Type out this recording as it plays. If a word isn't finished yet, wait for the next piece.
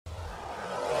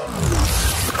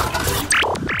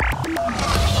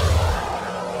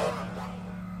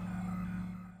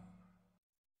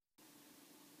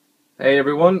Hey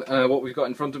everyone, what we've got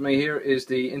in front of me here is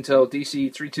the Intel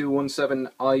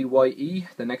DC3217IYE,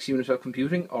 the next unit of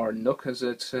computing, or NUC as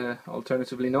it's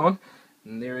alternatively known.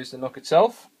 And there is the NUC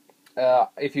itself.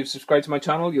 If you've subscribed to my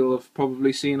channel, you'll have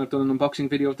probably seen I've done an unboxing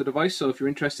video of the device, so if you're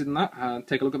interested in that,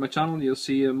 take a look at my channel. You'll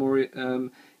see a more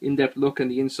in-depth look at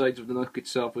the insides of the NUC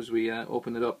itself as we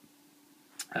open it up.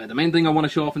 The main thing I want to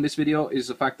show off in this video is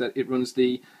the fact that it runs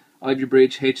the Ivy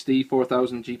Bridge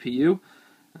HD4000 GPU,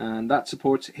 and that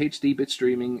supports HD bit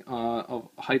streaming of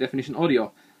high definition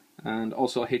audio and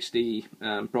also HD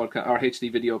broadcast or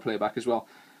HD video playback as well.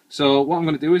 So what I'm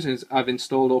going to do is I've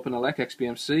installed OpenELEC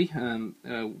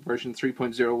XBMC version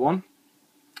 3.01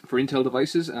 for Intel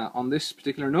devices on this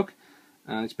particular NUC,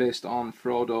 and it's based on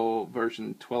Frodo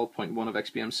version 12.1 of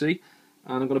XBMC.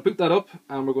 And I'm going to boot that up,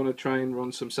 and we're going to try and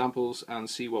run some samples and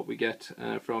see what we get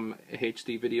from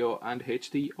HD video and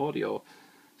HD audio.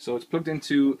 So it's plugged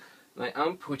into my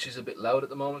amp, which is a bit loud at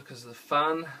the moment because of the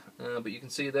fan, but you can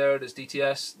see there's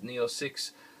DTS, Neo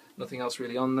 6, nothing else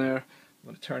really on there. I'm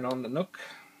going to turn on the NUC,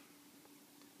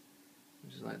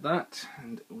 which is like that,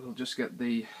 and we'll just get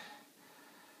the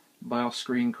BIOS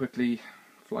screen quickly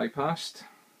fly past.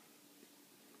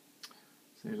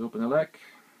 So here's OpenELEC.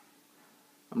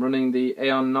 I'm running the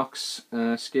Aeon NUC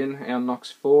skin, Aeon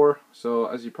NUC 4, so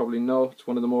as you probably know, it's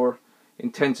one of the more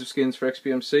intensive skins for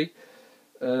XBMC.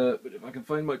 But if I can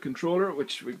find my controller,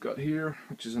 which we've got here,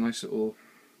 which is a nice little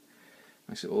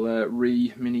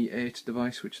Re Mini 8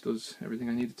 device, which does everything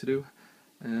I need it to do.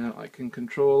 I can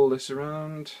control this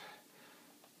around.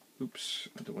 Oops,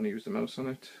 I don't want to use the mouse on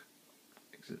it.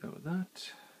 Exit out of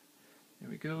that. There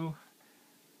we go.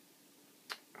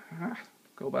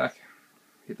 Go back.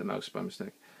 Hit the mouse by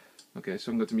mistake. Okay, so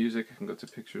I can go to music, I can go to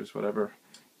pictures, whatever.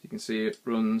 You can see it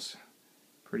runs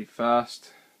pretty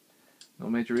fast. No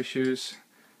major issues.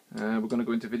 We're going to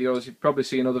go into videos. You've probably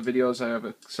seen other videos. I have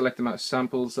a select amount of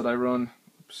samples that I run.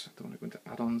 Oops, I don't want to go into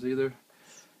add-ons either.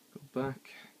 Go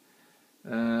back.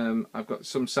 I've got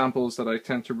some samples that I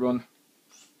tend to run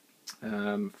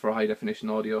for high definition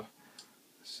audio.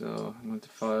 So I'm going to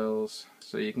files.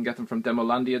 So you can get them from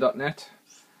demolandia.net.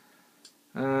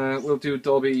 We'll do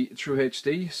Dolby True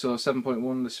HD, so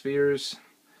 7.1 the Spheres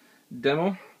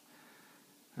demo.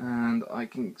 And I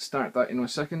can start that in a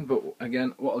second, but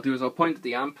again what I'll do is I'll point at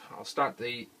the amp, I'll start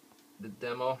the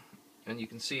demo, and you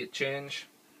can see it change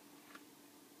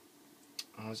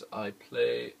as I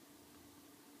play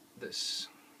this.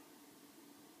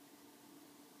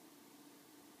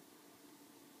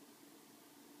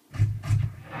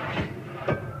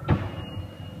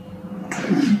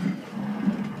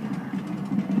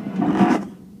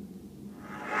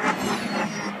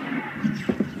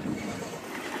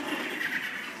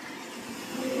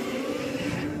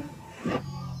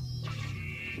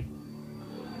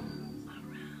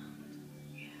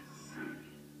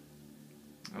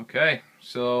 Okay,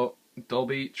 so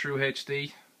Dolby True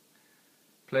HD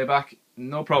playback,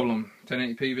 no problem.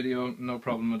 1080p video, no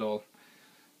problem at all.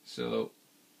 So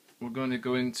we're going to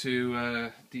go into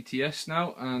DTS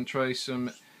now and try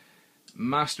some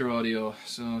master audio.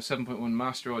 So 7.1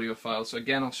 master audio file. So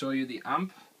again, I'll show you the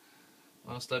amp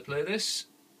whilst I play this,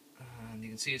 and you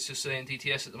can see it's just saying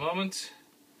DTS at the moment.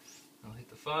 I'll hit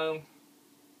the file.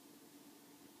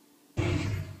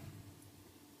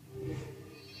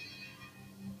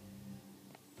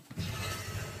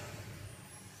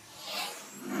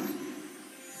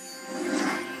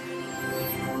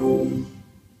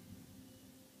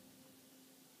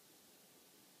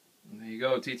 There you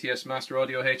go, DTS Master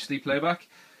Audio HD playback.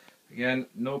 Again,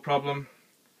 no problem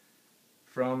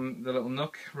from the little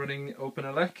NUC running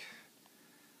OpenELEC.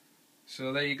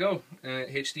 So there you go,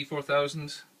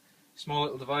 HD4000, small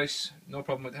little device, no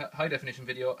problem with high definition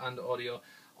video and audio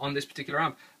on this particular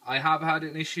amp. I have had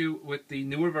an issue with the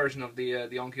newer version of the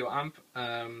Onkyo amp,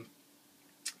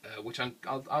 which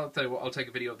I'll tell you what, I'll take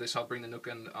a video of this. I'll bring the NUC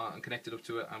and connect it up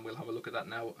to it, and we'll have a look at that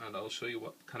now, and I'll show you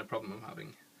what kind of problem I'm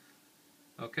having.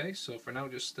 Okay, so for now,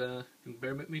 just bear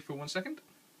with me for 1 second.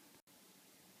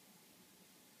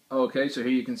 Okay, so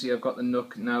here you can see I've got the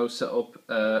NUC now set up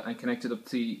and connected up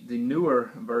to the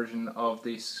newer version of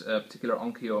this particular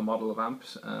Onkyo model of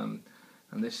amps. And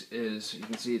this is, you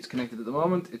can see it's connected at the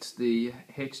moment. It's the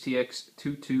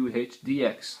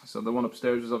HTX22HDX. So the one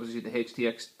upstairs is obviously the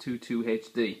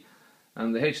HTX22HD.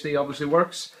 And the HD obviously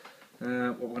works.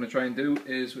 What we're going to try and do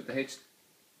is with the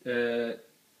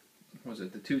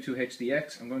the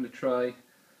 22HDX, I'm going to try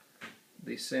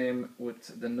the same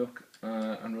with the NUC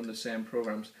and run the same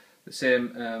programs, the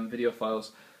same video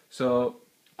files. So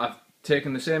I've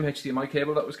taken the same HDMI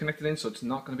cable that was connected in, so it's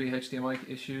not going to be a HDMI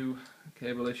issue,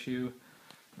 cable issue.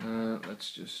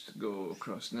 Let's just go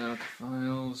across now to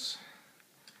files.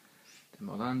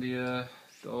 Molandia,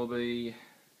 Dolby,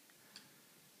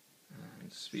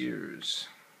 and Spheres.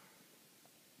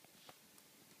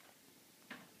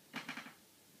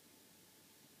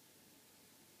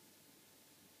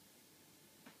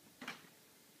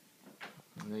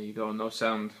 And there you go, no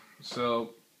sound.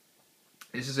 So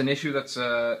this is an issue that's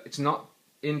it's not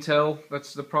Intel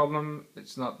that's the problem.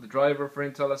 It's not the driver for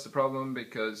Intel that's the problem,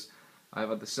 because I've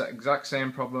had the exact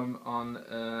same problem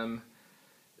on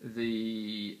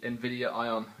the NVIDIA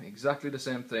Ion. Exactly the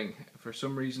same thing. For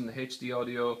some reason the HD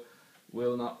audio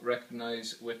will not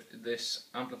recognize with this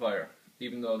amplifier,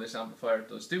 even though this amplifier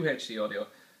does do HD audio,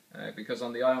 because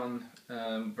on the Ion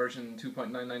version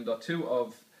 2.99.2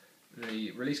 of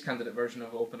the release candidate version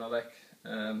of OpenELEC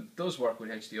does work with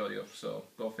HD audio, so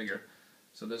go figure.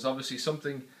 So there's obviously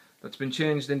something that's been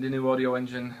changed in the new audio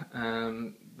engine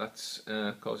that's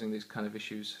causing these kind of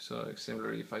issues. So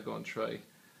similarly, if I go and try,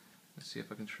 let's see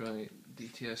if I can try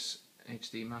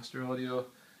DTS-HD master audio,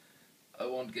 I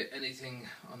won't get anything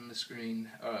on the screen,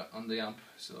 on the amp,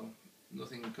 so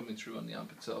nothing coming through on the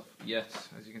amp itself yet.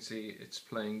 As you can see, it's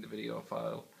playing the video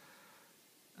file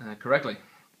correctly.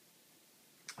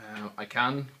 I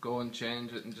can go and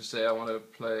change it and just say I want to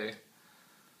play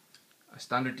a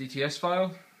standard DTS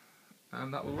file,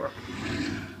 and that will work.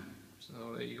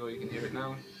 So there you go, you can hear it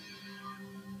now.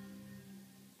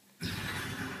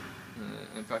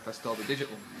 In fact, that's Dolby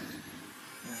Digital.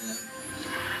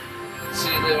 See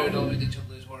there, Dolby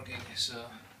Digital is working. So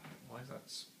why is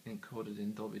that encoded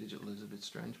in Dolby Digital is a bit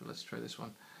strange, but let's try this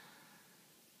one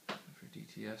for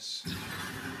DTS.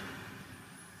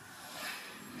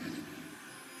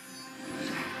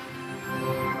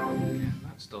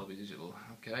 That's Dolby Digital,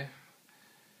 okay.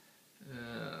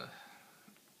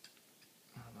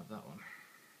 How about that one?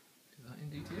 Is that in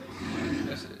DTS?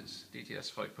 Yes it is,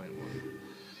 DTS 5.1.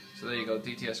 So there you go,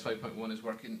 DTS 5.1 is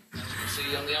working. As you can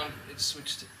see on the amp, it's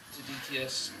switched to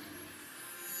DTS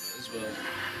as well.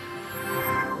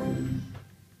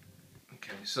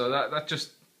 Okay, so that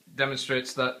just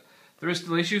demonstrates that there is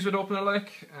still issues with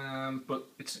OpenELEC, but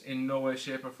it's in no way,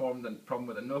 shape or form the problem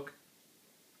with a NUC.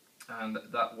 And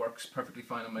that works perfectly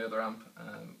fine on my other amp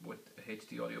with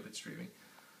HD audio bit streaming.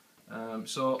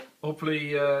 So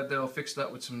hopefully they'll fix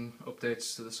that with some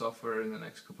updates to the software in the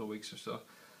next couple of weeks or so.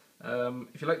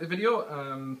 If you like the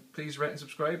video, please rate and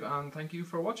subscribe, and thank you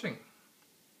for watching.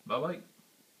 Bye bye.